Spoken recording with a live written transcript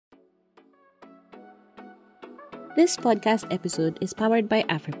This podcast episode is powered by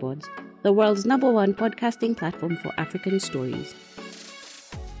AfriPods, the world's #1 podcasting platform for African stories.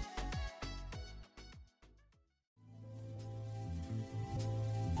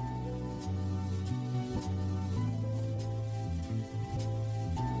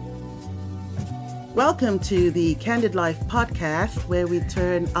 Welcome to the Candid Life podcast, where we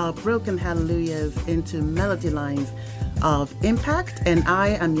turn our broken hallelujahs into melody lines of impact. And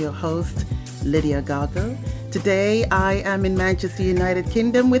I am your host, Lydia. Today, I am in Manchester, United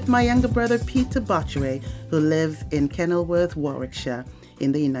Kingdom, with my younger brother, Peter Botsoe, who lives in Kenilworth, Warwickshire,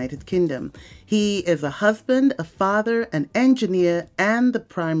 in the United Kingdom. He is a husband, a father, an engineer, and the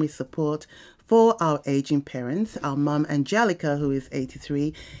primary support for our aging parents, our mum Angelica, who is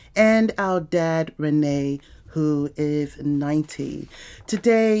 83, and our dad Renee, who is 90.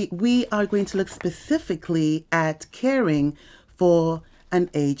 Today, we are going to look specifically at caring for an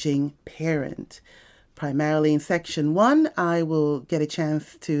aging parent. Primarily in section 1, I will get a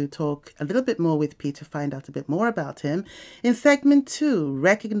chance to talk a little bit more with Peter, find out a bit more about him. In segment 2,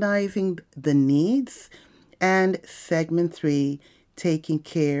 recognizing the needs, and segment 3, taking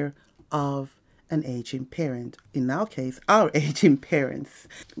care of an aging parent, in our case, our aging parents.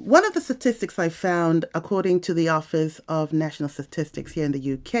 One of the statistics I found, according to the Office of National Statistics here in the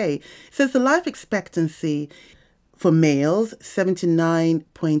UK, says the life expectancy for males,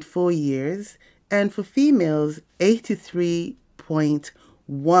 79.4 years, and for females,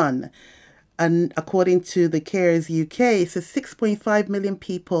 83.1. And according to the Carers UK, it says 6.5 million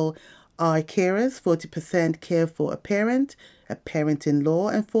people are carers, 40% care for a parent-in-law,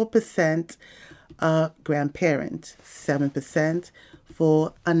 and 4% a grandparent, 7%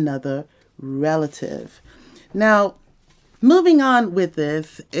 for another relative. Now, moving on with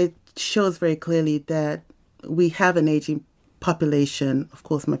this, it shows very clearly that we have an aging population. Of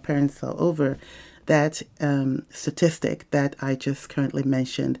course, my parents are over that statistic that I just currently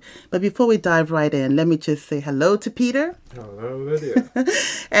mentioned. But before we dive right in, let me just say hello to Peter. Hello, Lydia.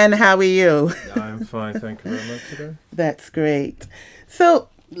 And how are you? I'm fine, thank you very much today. That's great. So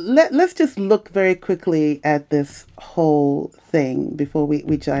let's just look very quickly at this whole thing before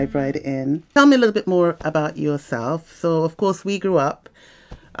we dive right in. Tell me a little bit more about yourself. So, of course, we grew up.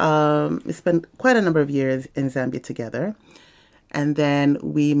 We spent quite a number of years in Zambia together. And then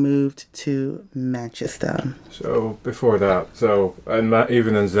we moved to Manchester. So before that,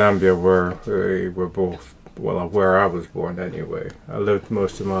 even in Zambia, where we were both, where I was born anyway, I lived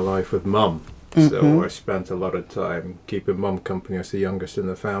most of my life with Mum. So I spent a lot of time keeping Mum company as the youngest in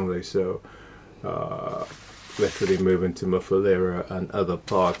the family. So literally moving to Mufulira and other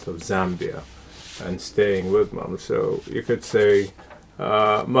parts of Zambia and staying with Mum. So you could say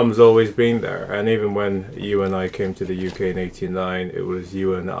Mum's always been there. And even when you and I came to the UK in 1989, it was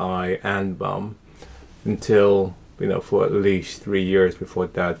you and I and Mum until, for at least 3 years before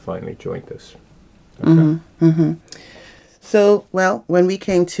Dad finally joined us. Okay. So, when we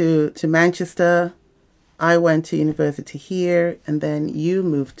came to Manchester, I went to university here, and then you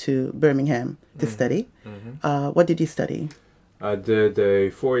moved to Birmingham to study. What did you study? I did a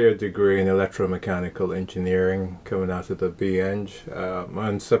 4-year degree in electromechanical engineering coming out of the BEng,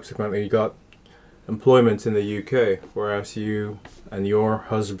 and subsequently got employment in the UK, whereas you and your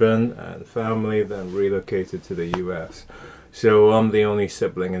husband and family then relocated to the US. So I'm the only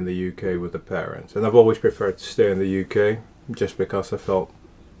sibling in the UK with a parent, and I've always preferred to stay in the UK just because I felt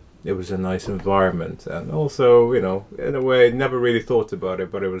it was a nice environment, and also, in a way, never really thought about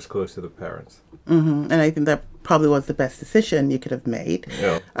it, but it was close to the parents. And I think that probably was the best decision you could have made.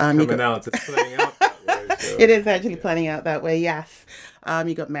 Yeah, it's playing out that way. So, it is actually planning out that way, yes.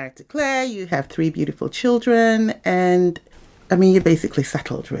 You got married to Claire, you have 3 beautiful children, and you're basically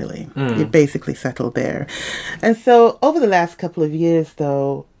settled, really. You're basically settled there. And so over the last couple of years,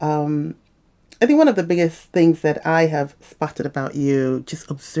 though, I think one of the biggest things that I have spotted about you,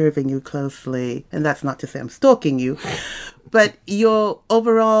 just observing you closely, and that's not to say I'm stalking you, but your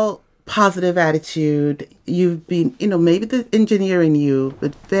overall positive attitude, you've been, maybe the engineer in you,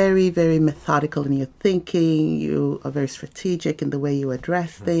 but very, very methodical in your thinking. You are very strategic in the way you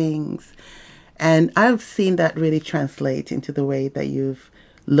address things. And I've seen that really translate into the way that you've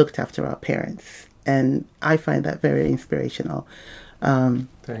looked after our parents. And I find that very inspirational.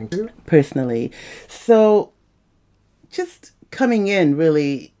 Thank you. Personally. So just coming in,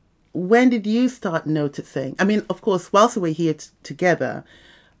 really, when did you start noticing? Of course, whilst we were here together,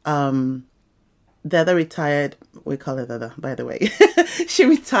 the other retired, we call her the other, by the way, she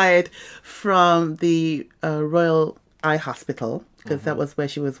retired from the Royal Eye Hospital, because that was where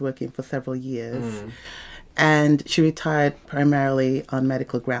she was working for several years. And she retired primarily on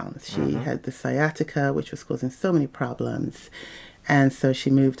medical grounds. She had the sciatica, which was causing so many problems. And so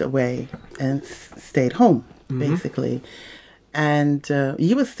she moved away and stayed home, basically. And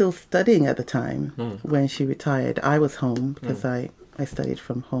you were still studying at the time when she retired. I was home because I studied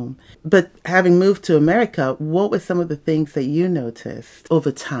from home. But having moved to America, what were some of the things that you noticed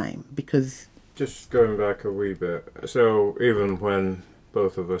over time? Because just going back a wee bit. So even when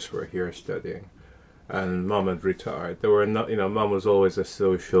both of us were here studying and Mum had retired, there were not, Mum was always a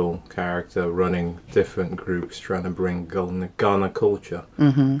social character running different groups, trying to bring Ghana culture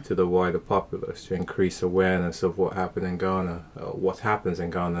to the wider populace, to increase awareness of what happened in Ghana, what happens in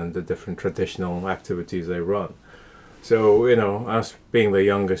Ghana, and the different traditional activities they run. So, us being the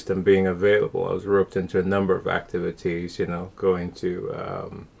youngest and being available, I was roped into a number of activities, going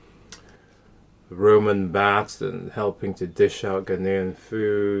to Roman baths and helping to dish out Ghanaian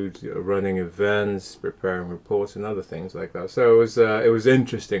food, running events, preparing reports and other things like that. So it was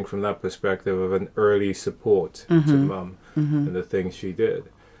interesting from that perspective of an early support to Mum and the things she did.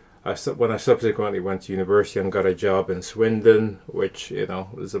 When I subsequently went to university and got a job in Swindon, which,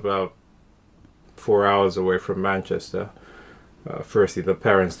 was about 4 hours away from Manchester. Firstly, the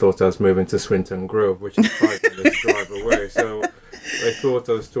parents thought I was moving to Swinton Grove, which is 5 minutes drive away. So they thought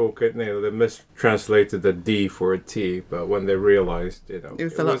I was talking, they mistranslated the D for a T, but when they realized, it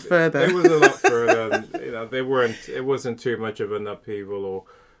was a lot further. It was a lot further, and it wasn't too much of an upheaval or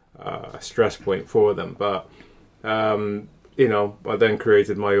a stress point for them. But I then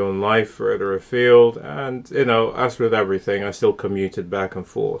created my own life further afield, and as with everything, I still commuted back and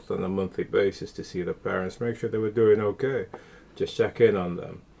forth on a monthly basis to see the parents, make sure they were doing okay, just check in on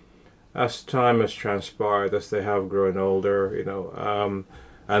them. As time has transpired, as they have grown older,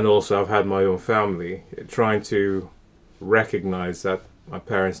 and also I've had my own family, trying to recognize that my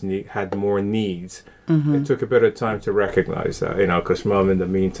parents had more needs. It took a bit of time to recognize that, because Mum in the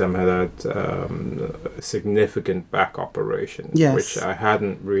meantime had a significant back operation, which I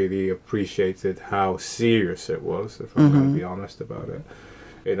hadn't really appreciated how serious it was, if I'm going to be honest about it.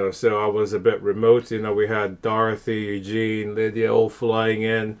 So I was a bit remote. We had Dorothy, Eugene, Lydia all flying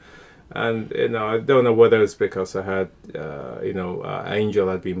in. And, I don't know whether it's because I had, Angel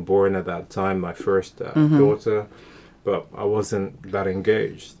had been born at that time, my first daughter, but I wasn't that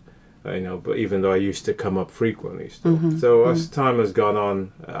engaged, but even though I used to come up frequently still. So as time has gone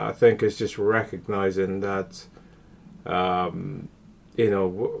on, I think it's just recognizing that,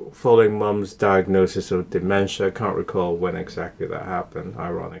 following Mum's diagnosis of dementia, I can't recall when exactly that happened,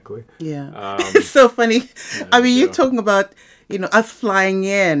 ironically. Yeah. It's so funny. I mean, you're talking about, us flying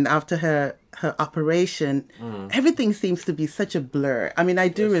in after her operation. Everything seems to be such a blur. I mean, I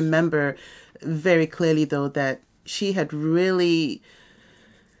do remember very clearly, though, that she had really,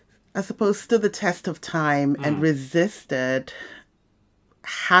 I suppose, stood the test of time and resisted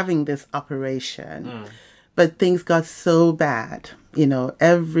having this operation. But things got so bad,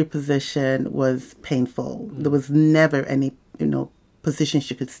 every position was painful. There was never any, position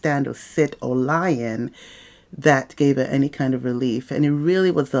she could stand or sit or lie in that gave her any kind of relief. And it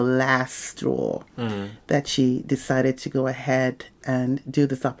really was the last straw that she decided to go ahead and do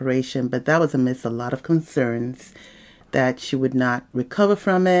this operation. But that was amidst a lot of concerns that she would not recover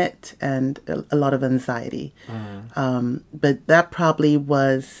from it and a lot of anxiety. But that probably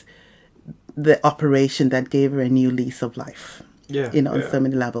was the operation that gave her a new lease of life. On so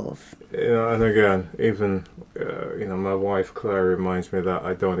many levels. And again, even, my wife Claire reminds me that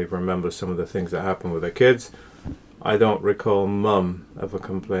I don't even remember some of the things that happened with the kids. I don't recall Mum ever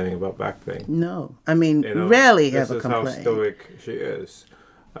complaining about back pain. No. I mean, rarely ever complained. This is how stoic she is.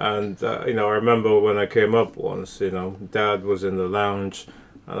 And, I remember when I came up once, Dad was in the lounge,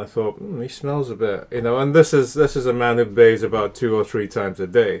 and I thought, he smells a bit, and this is a man who bathes about 2 or 3 times a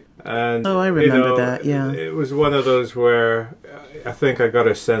day. And I remember that, yeah. It was one of those where I think I got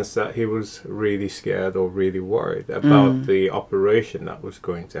a sense that he was really scared or really worried about the operation that was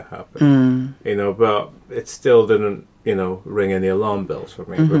going to happen. But it still didn't, ring any alarm bells for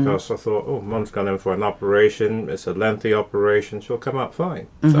me, because I thought, Mum's gone in for an operation. It's a lengthy operation. She'll come out fine.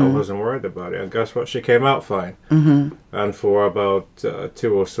 So I wasn't worried about it. And guess what? She came out fine. And for about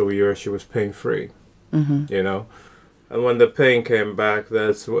 2 or so years, she was pain-free, And when the pain came back,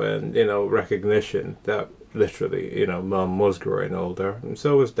 that's when, recognition that literally, Mum was growing older, and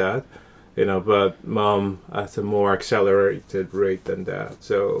so was Dad, but Mum at a more accelerated rate than Dad.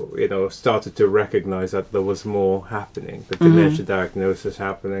 So, started to recognize that there was more happening, the dementia diagnosis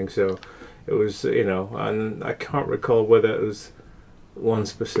happening. So it was, and I can't recall whether it was one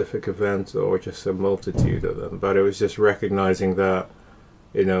specific event or just a multitude of them, but it was just recognizing that,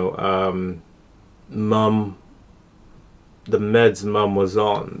 mum, the meds mum was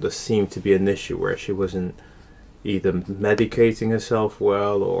on, there seemed to be an issue where she wasn't either medicating herself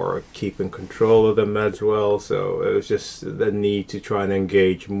well or keeping control of the meds well. So it was just the need to try and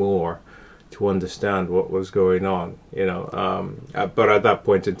engage more to understand what was going on, but at that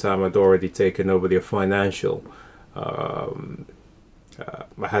point in time I'd already taken over their financial I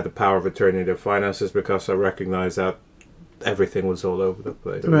had the power of attorney in their finances because I recognized that everything was all over the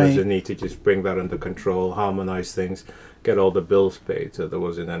place. There was a need to just bring that under control, harmonize things, get all the bills paid, so there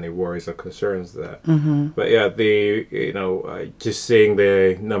wasn't any worries or concerns there. But yeah, just seeing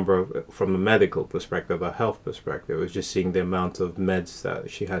the number of, from a medical perspective, a health perspective, was just seeing the amount of meds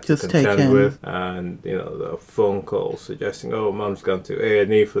that she had to contend with, and the phone calls suggesting, oh, mum's gone to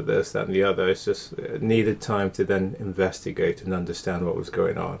A&E for this, that and the other. It's just it needed time to then investigate and understand what was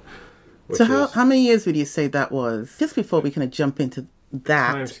going on. So how many years would you say that was? Just before we kind of jump into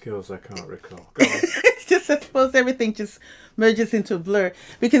that. Time skills I can't recall. Go on. It's just, I suppose everything just merges into a blur.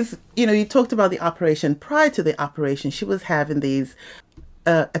 Because, you talked about the operation. Prior to the operation, she was having these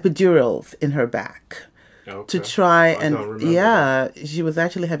epidurals in her back. Okay. To try and, she was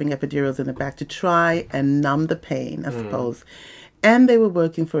actually having epidurals in the back to try and numb the pain, I suppose. And they were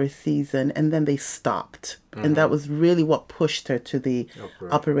working for a season, and then they stopped. And that was really what pushed her to the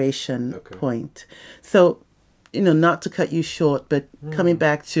operation point. So, not to cut you short, but coming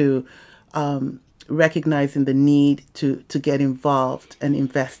back to recognizing the need to get involved and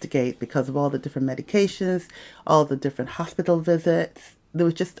investigate because of all the different medications, all the different hospital visits. There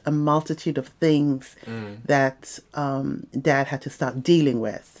was just a multitude of things that Dad had to start dealing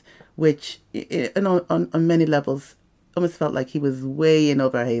with, which, on many levels, almost felt like he was way in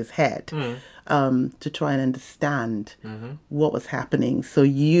over his head to try and understand what was happening. So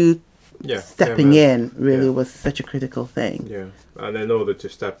stepping in really was such a critical thing. Yeah, and in order to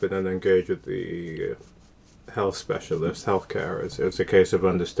step in and engage with the health specialist, health carers, it was a case of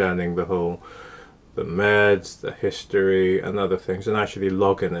understanding the meds, the history, and other things, and actually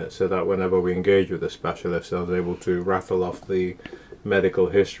logging it so that whenever we engage with the specialist, I was able to rattle off the medical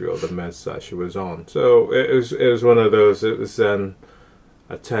history of the meds that she was on. So it was one of those. It was then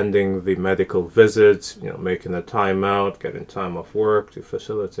attending the medical visits, making the time out, getting time off work to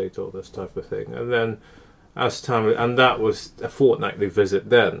facilitate all this type of thing, and then and that was a fortnightly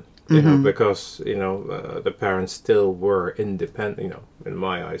visit then. Because the parents still were independent. In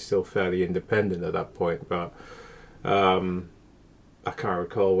my eyes, still fairly independent at that point, but. I can't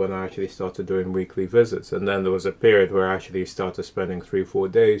recall when I actually started doing weekly visits, and then there was a period where I actually started spending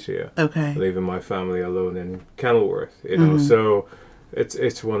 3-4 days here, leaving my family alone in Kenilworth. So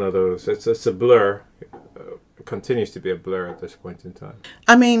it's one of those. It's a blur. It continues to be a blur at this point in time.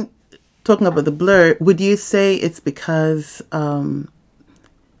 I mean, talking about the blur, would you say it's because,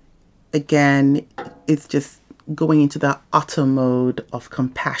 again, it's just going into that auto mode of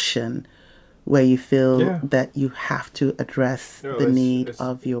compassion? Where you feel that you have to address the need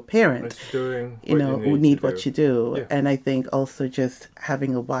of your parent, who need what you do. Yeah. And I think also just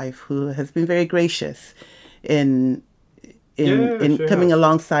having a wife who has been very gracious in coming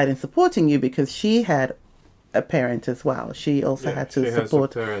alongside and supporting you, because she had a parent as well. She also had to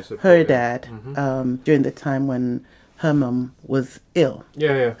support her dad during the time when her mum was ill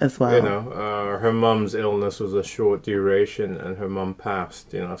as well. Her mum's illness was a short duration and her mum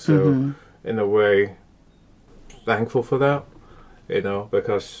passed, so in a way, thankful for that,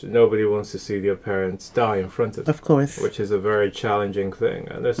 because nobody wants to see their parents die in front of them. Of course. Which is a very challenging thing.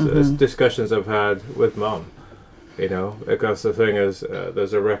 And there's discussions I've had with mum, because the thing is,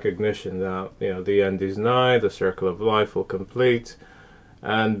 there's a recognition that, the end is nigh, the circle of life will complete,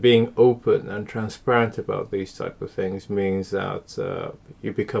 and being open and transparent about these type of things means that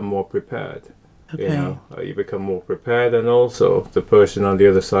you become more prepared. You become more prepared, and also the person on the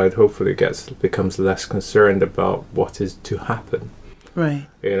other side hopefully becomes less concerned about what is to happen. Right.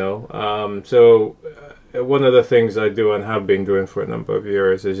 So one of the things I do and have been doing for a number of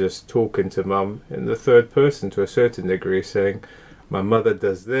years is just talking to mum in the third person to a certain degree, saying, my mother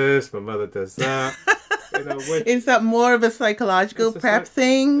does this, my mother does that. Is that more of a psychological prep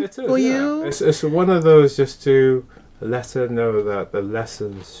thing for you? It's one of those just to let her know that the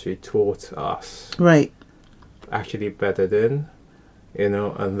lessons she taught us actually bedded in,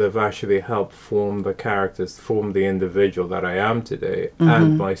 and they've actually helped form the characters, form the individual that I am today,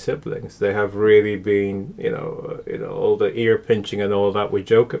 and my siblings. They have really been, all the ear pinching and all that we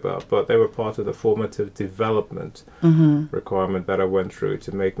joke about, but they were part of the formative development requirement that I went through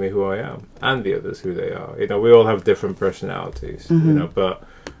to make me who I am, and the others who they are. We all have different personalities, but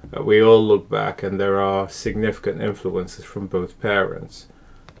we all look back and there are significant influences from both parents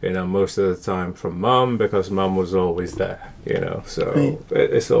most of the time from mom, because mom was always there, so Right.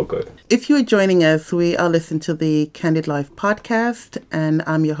 it's all good. If you are joining us, we are listening to the Candid Life podcast, and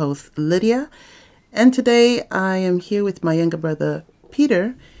I'm your host, Lydia. And today I am here with my younger brother,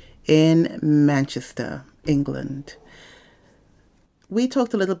 Peter, in Manchester, England. We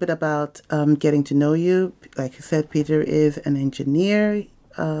talked a little bit about getting to know you. Like I said, Peter is an engineer.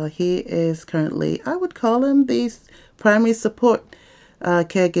 He is currently, I would call him the primary support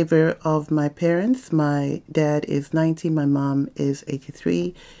caregiver of my parents. My dad is 90, my mom is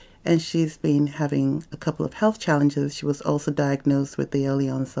 83, and she's been having a couple of health challenges. She was also diagnosed with the early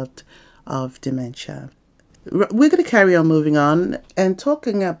onset of dementia. We're going to carry on moving on and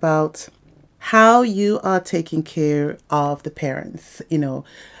talking about how you are taking care of the parents,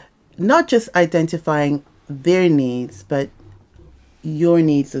 not just identifying their needs, but your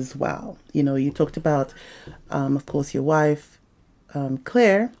needs as well. You talked about, of course, your wife,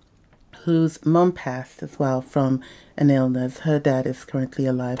 Claire, whose mom passed as well from an illness. Her dad is currently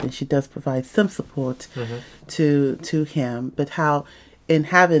alive, and she does provide some support to him. But how, in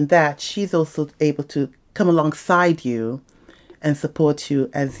having that, she's also able to come alongside you and support you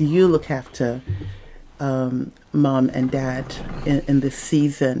as you look after mom and dad in this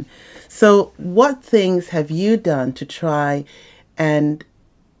season. So what things have you done to try and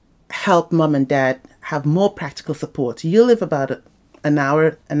help mom and dad have more practical support? You live about an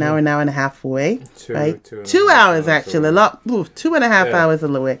hour and a half away, right? 2 hours actually, a lot, 2.5 hours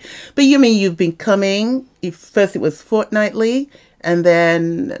away. But you mean you've been coming, first it was fortnightly, and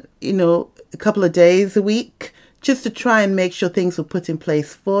then, a couple of days a week, just to try and make sure things were put in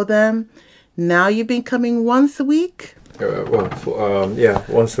place for them. Now you've been coming once a week?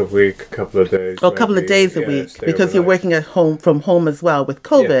 Once a week, a couple of days. Or a couple of days a week, because you're working at home from home as well with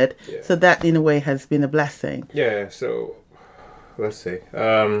COVID. Yeah. So that in a way has been a blessing. Yeah, so let's see.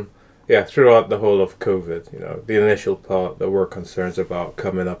 Throughout the whole of COVID, the initial part, there were concerns about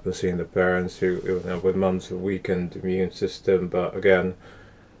coming up and seeing the parents who with mom's weakened immune system, but again,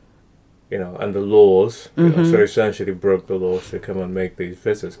 and the laws, so essentially broke the laws to come and make these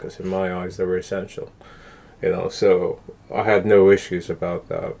visits, because in my eyes they were essential. So I had no issues about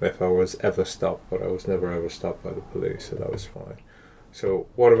that. If I was ever stopped, but I was never ever stopped by the police, so that was fine. So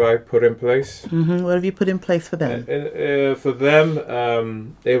what have I put in place? What have you put in place for them? For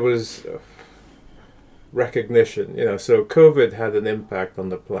them, it was recognition. So COVID had an impact on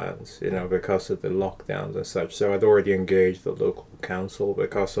the plans, because of the lockdowns and such. So I'd already engaged the local council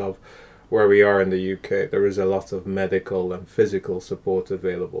because of where we are in the UK. There is a lot of medical and physical support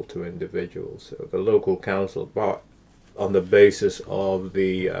available to individuals. So the local council, but on the basis of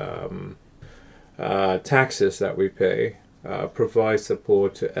the taxes that we pay, provide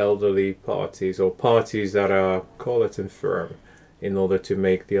support to elderly parties or parties that are, call it infirm, in order to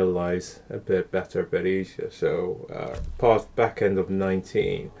make their lives a bit better, a bit easier. So back end of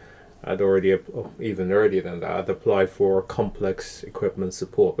 19, I'd already, even earlier than that, I'd applied for complex equipment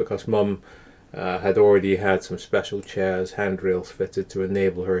support because mum had already had some special chairs, handrails fitted to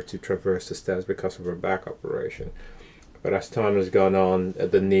enable her to traverse the stairs because of her back operation. But as time has gone on,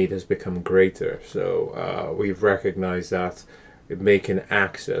 the need has become greater. So we've recognized that making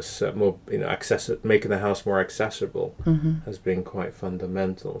access more, making the house more accessible has been quite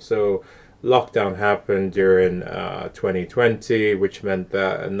fundamental. So lockdown happened during 2020, which meant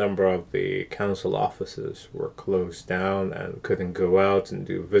that a number of the council offices were closed down and couldn't go out and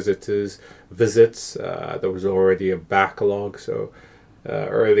do visits. There was already a backlog, so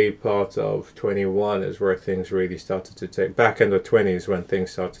early part of 21 is where things really started to take. Back end of 20 is when things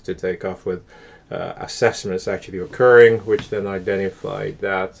started to take off, with assessments actually occurring, which then identified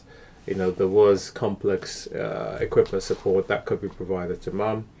that there was complex equipment support that could be provided to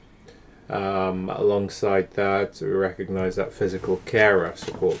mum. Alongside that, we recognise that physical carer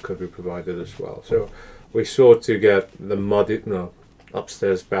support could be provided as well. So we sought to get the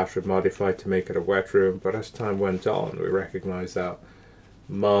upstairs bathroom modified to make it a wet room. But as time went on, we recognised that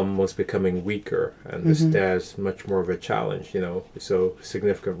mum was becoming weaker and the stairs much more of a challenge. So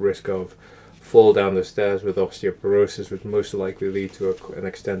significant risk of fall down the stairs with osteoporosis would most likely lead to an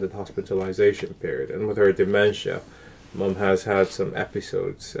extended hospitalisation period. And with her dementia, Mum has had some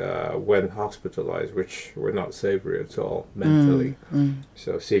episodes when hospitalized, which were not savory at all mentally.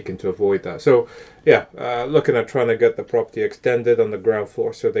 So seeking to avoid that. So looking at trying to get the property extended on the ground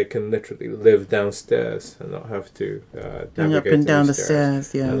floor so they can literally live downstairs and not have to navigate up and down the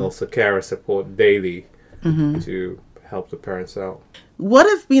stairs. Yeah. And also carer support daily to help the parents out. What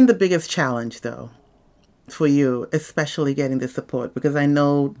has been the biggest challenge, though, for you, especially getting the support? Because I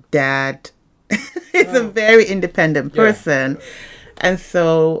know Dad is a very independent person. And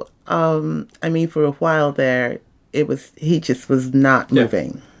so, I mean, for a while there, he just was not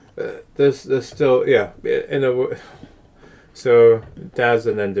moving. There's still, in a so Dad's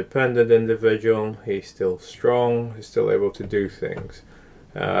an independent individual. He's still strong. He's still able to do things,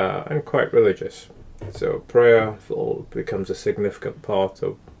 and quite religious. So prayer becomes a significant part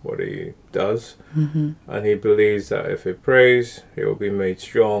of what he does, and he believes that if he prays, he will be made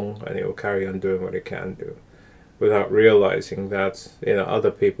strong, and he will carry on doing what he can do, without realizing that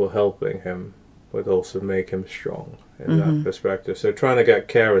other people helping him would also make him strong in that perspective. So trying to get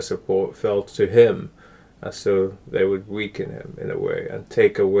carer support felt to him as though they would weaken him in a way and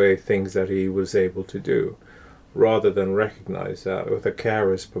take away things that he was able to do, rather than recognize that with a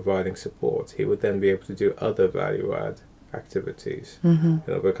carers providing support, he would then be able to do other value-add activities.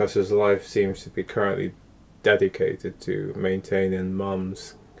 Because his life seems to be currently dedicated to maintaining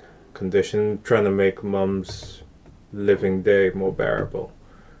Mum's condition, trying to make Mum's living day more bearable.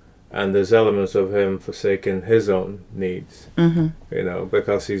 And there's elements of him forsaking his own needs,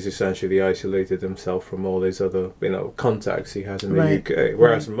 because he's essentially isolated himself from all these other, contacts he has in the UK.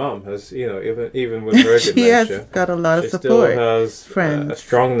 Whereas Mum has, even with her she dementia, has got a lot of support. She still has friends. A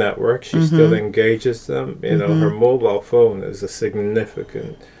strong network. She still engages them. Her mobile phone is a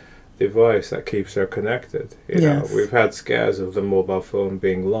significant device that keeps her connected. We've had scares of the mobile phone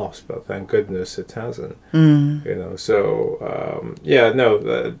being lost, but thank goodness it hasn't. The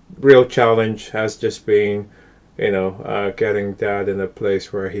real challenge has just been getting Dad in a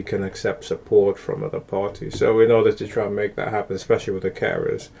place where he can accept support from other parties. So in order to try and make that happen, especially with the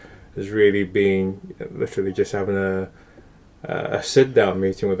carers, has really been literally just having a sit down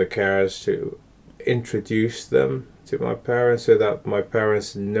meeting with the carers to introduce them to my parents, so that my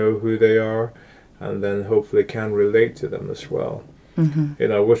parents know who they are, and then hopefully can relate to them as well.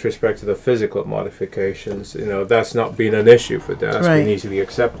 With respect to the physical modifications, that's not been an issue for Dad. That's been easily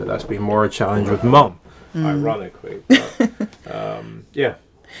accepted. That's been more a challenge with Mum, ironically. But,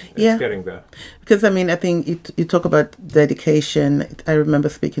 it's getting there. Because, I think you talk about dedication. I remember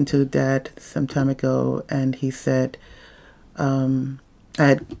speaking to Dad some time ago, and he said, I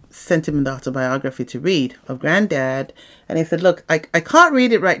had sent him the autobiography to read of Granddad, and he said, look, I can't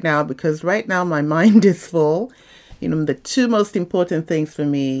read it right now because right now my mind is full. The two most important things for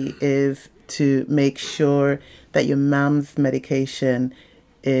me is to make sure that your mom's medication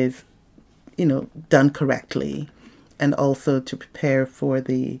is, done correctly, and also to prepare for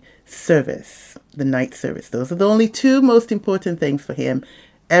the service, the night service. Those are the only two most important things for him.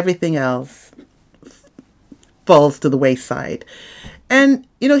 Everything else falls to the wayside. And,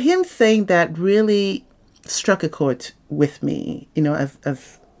 him saying that really struck a chord with me, as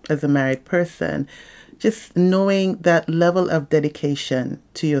a married person. Just knowing that level of dedication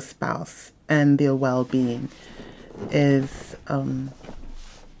to your spouse and their well-being is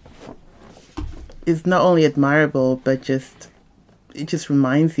not only admirable, but it just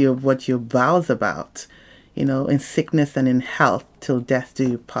reminds you of what your vow's about, in sickness and in health till death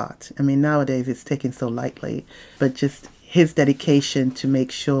do you part. Nowadays it's taken so lightly, but just his dedication to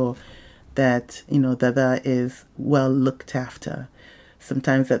make sure that, Dada is well looked after,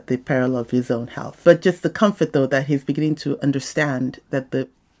 sometimes at the peril of his own health. But just the comfort, though, that he's beginning to understand that the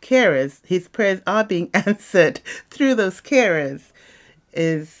carers, his prayers are being answered through those carers,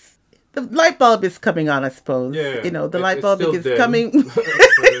 is the light bulb is coming on, I suppose. The light bulb is coming.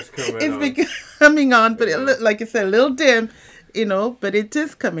 It's coming on, but like you said, a little dim. But it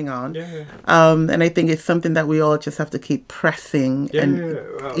is coming on. And I think it's something that we all just have to keep pressing.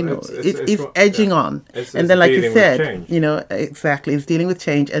 It's edging on. And then, like you said, exactly, it's dealing with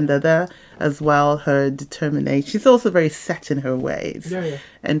change. And Dada, as well, her determination. She's also very set in her ways.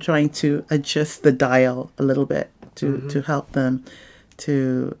 And trying to adjust the dial a little bit to help them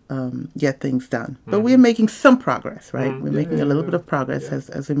to get things done. But we're making some progress, right? We're making a little bit of progress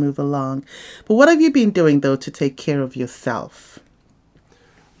as we move along. But what have you been doing, though, to take care of yourself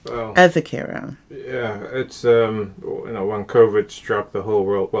as a carer? It's, when COVID struck the whole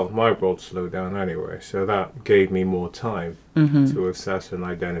world, my world slowed down anyway, so that gave me more time to assess and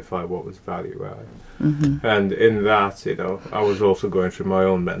identify what was value add. And in that, I was also going through my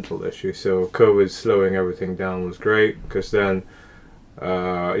own mental issue. So COVID slowing everything down was great, because then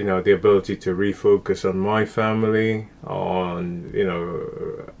the ability to refocus on my family, on,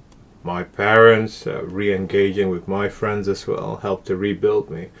 my parents, re-engaging with my friends as well, helped to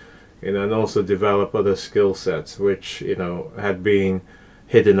rebuild me, and also develop other skill sets, which, had been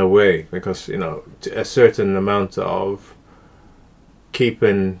hidden away because, a certain amount of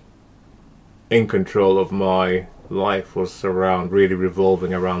keeping in control of my life was really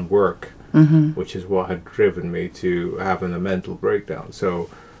revolving around work. which is what had driven me to having a mental breakdown. So,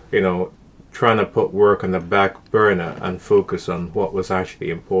 trying to put work on the back burner and focus on what was actually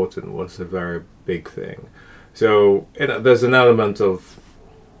important was a very big thing. So, there's an element of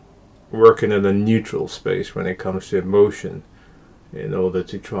working in a neutral space when it comes to emotion, in order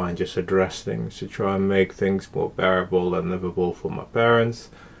to try and just address things, to try and make things more bearable and livable for my parents,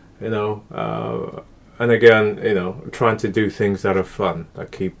 and again, trying to do things that are fun,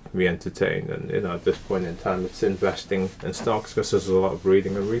 that keep me entertained. And, at this point in time, it's investing in stocks because there's a lot of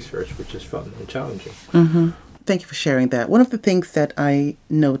reading and research, which is fun and challenging. Thank you for sharing that. One of the things that I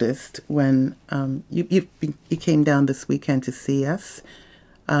noticed when you came down this weekend to see us,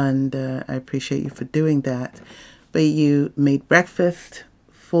 and I appreciate you for doing that, but you made breakfast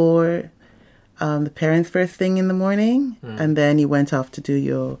for the parents first thing in the morning, and then you went off to do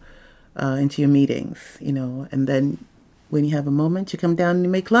your into your meetings, and then when you have a moment, you come down and you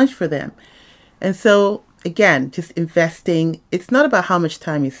make lunch for them. And so, again, just investing, it's not about how much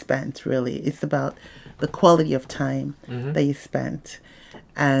time you spent, really. It's about the quality of time that you spent.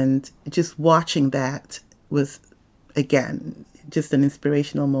 And just watching that was, again, just an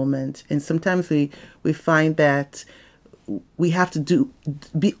inspirational moment. And sometimes we find that we have to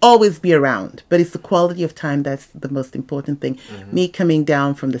always be around, but it's the quality of time that's the most important thing. Me coming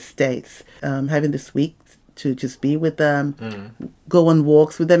down from the States, having this week to just be with them, go on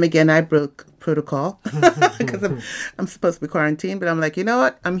walks with them. Again, I broke protocol because I'm supposed to be quarantined, but I'm like, you know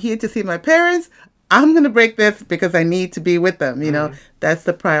what? I'm here to see my parents. I'm going to break this because I need to be with them. That's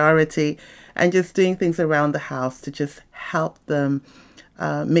the priority. And just doing things around the house to just help them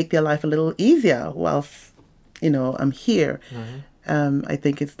make their life a little easier whilst I'm here. I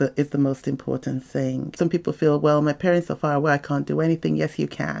think it's the most important thing. Some people feel, well, my parents are far away, I can't do anything. Yes, you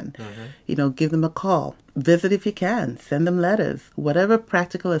can. Give them a call. Visit if you can. Send them letters. Whatever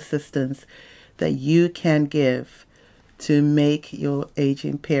practical assistance that you can give to make your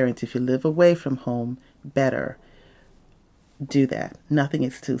aging parents, if you live away from home, better, do that. Nothing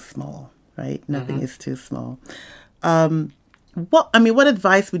is too small, right? Nothing is too small. What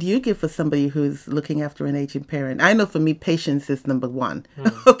advice would you give for somebody who's looking after an aging parent? I know for me, patience is number one.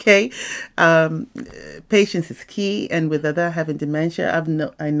 Okay, patience is key. And with Ada having dementia,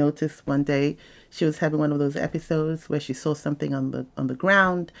 I noticed one day she was having one of those episodes where she saw something on the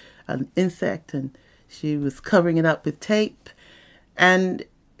ground, an insect, and she was covering it up with tape. And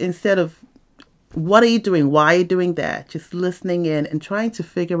instead of, what are you doing? Why are you doing that? Just listening in and trying to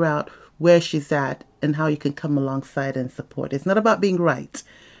figure out where she's at and how you can come alongside and support. It's not about being right,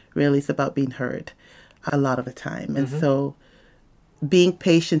 really. It's about being heard a lot of the time. And so being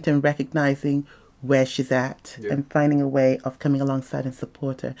patient and recognizing where she's at and finding a way of coming alongside and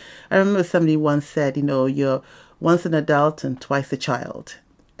support her. I remember somebody once said, you're once an adult and twice a child.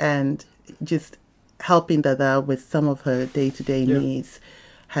 And just helping Dada with some of her day-to-day needs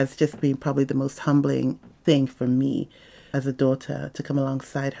has just been probably the most humbling thing for me as a daughter, to come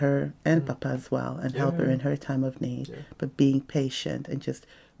alongside her and Papa as well and help her in her time of need. But being patient and just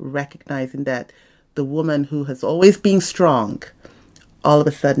recognizing that the woman who has always been strong all of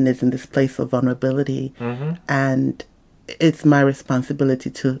a sudden is in this place of vulnerability, and it's my responsibility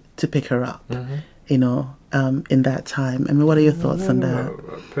to pick her up, in that time. I mean, what are your thoughts on that?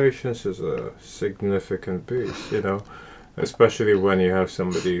 Patience is a significant piece, especially when you have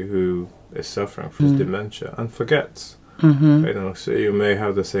somebody who is suffering from dementia and forgets. So you may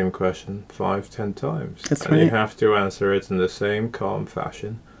have the same question 5-10 times. That's and right. You have to answer it in the same calm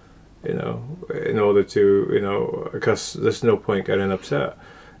fashion, in order to, because there's no point getting upset,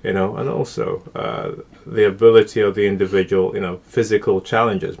 and also the ability of the individual, physical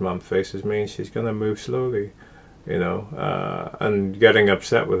challenges mum faces means she's going to move slowly, and getting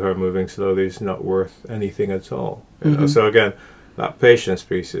upset with her moving slowly is not worth anything at all. So again, that patience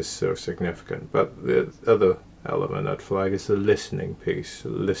piece is so significant. But the other element at flag is the listening piece,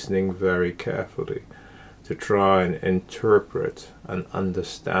 listening very carefully to try and interpret and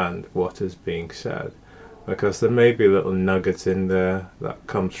understand what is being said, because there may be little nuggets in there that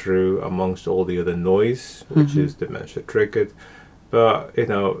come through amongst all the other noise, which is dementia triggered. But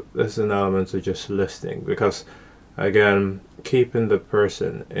there's an element of just listening, because again, keeping the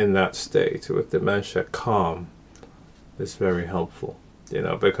person in that state with dementia calm is very helpful.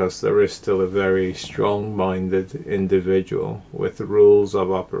 Because there is still a very strong-minded individual with rules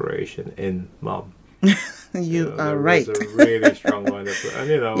of operation in mum. You are right. There's a really strong-minded,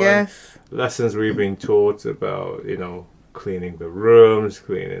 and yes. and lessons we've been taught about, cleaning the rooms,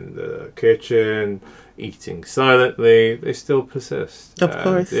 cleaning the kitchen, eating silently, they still persist. Of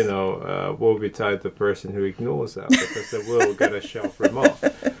course. Woe betide the person who ignores that, because they will get a sharp remark.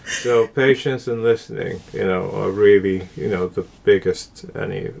 So patience and listening, are really, the biggest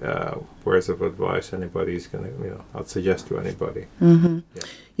words of advice anybody's going to, I'd suggest to anybody. Mm-hmm.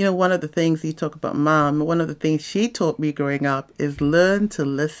 Yeah. One of the things you talk about Mom, one of the things she taught me growing up is learn to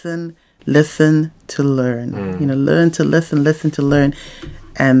listen to learn. Learn to listen to learn.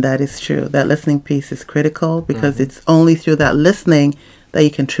 And that is true. That listening piece is critical, because it's only through that listening that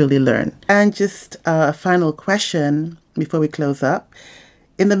you can truly learn. And just a final question before we close up.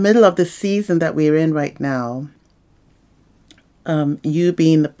 In the middle of the season that we're in right now, you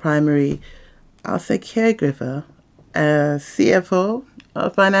being the primary, I'll say, caregiver, CFO, a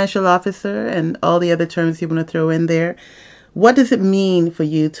financial officer, and all the other terms you want to throw in there, what does it mean for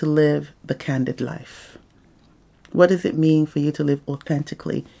you to live the candid life? What does it mean for you to live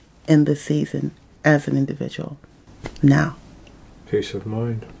authentically in this season as an individual now? Peace of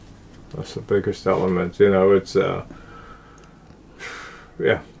mind. That's the biggest element. It's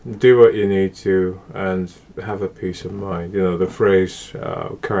do what you need to and have a peace of mind. The phrase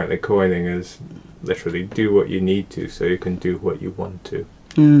currently coining is literally do what you need to so you can do what you want to.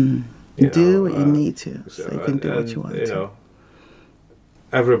 Do what you need to so you can do what you want to.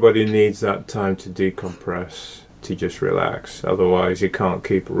 Everybody needs that time to decompress, to just relax. Otherwise, you can't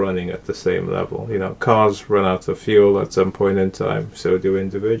keep running at the same level. Cars run out of fuel at some point in time, so do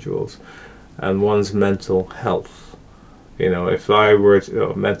individuals. And one's mental health. If I were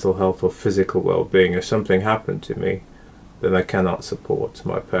to, mental health or physical well-being, if something happened to me, then I cannot support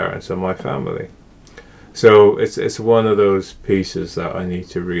my parents or my family. So it's one of those pieces that I need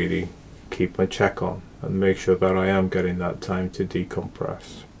to really keep a check on and make sure that I am getting that time to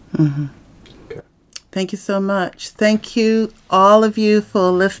decompress. Mm-hmm. Okay. Thank you so much. Thank you, all of you,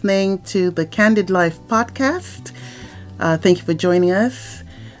 for listening to the Candid Life podcast. Thank you for joining us.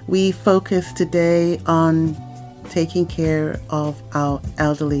 We focus today on taking care of our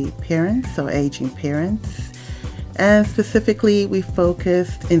elderly parents, or aging parents. And specifically, we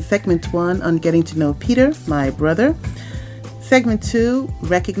focused in segment 1 on getting to know Peter, my brother. Segment 2,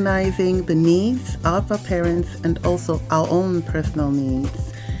 recognizing the needs of our parents and also our own personal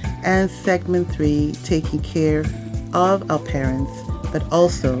needs. And segment 3, taking care of our parents, but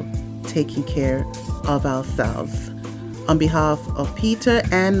also taking care of ourselves. On behalf of Peter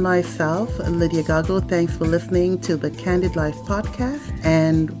and myself, Lydia Gago, thanks for listening to the Candid Life podcast,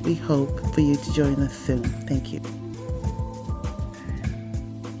 and we hope for you to join us soon. Thank you.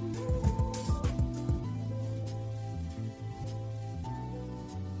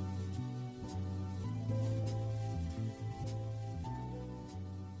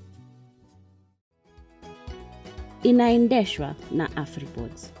 Inaendeshwa na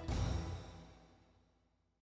Afripods.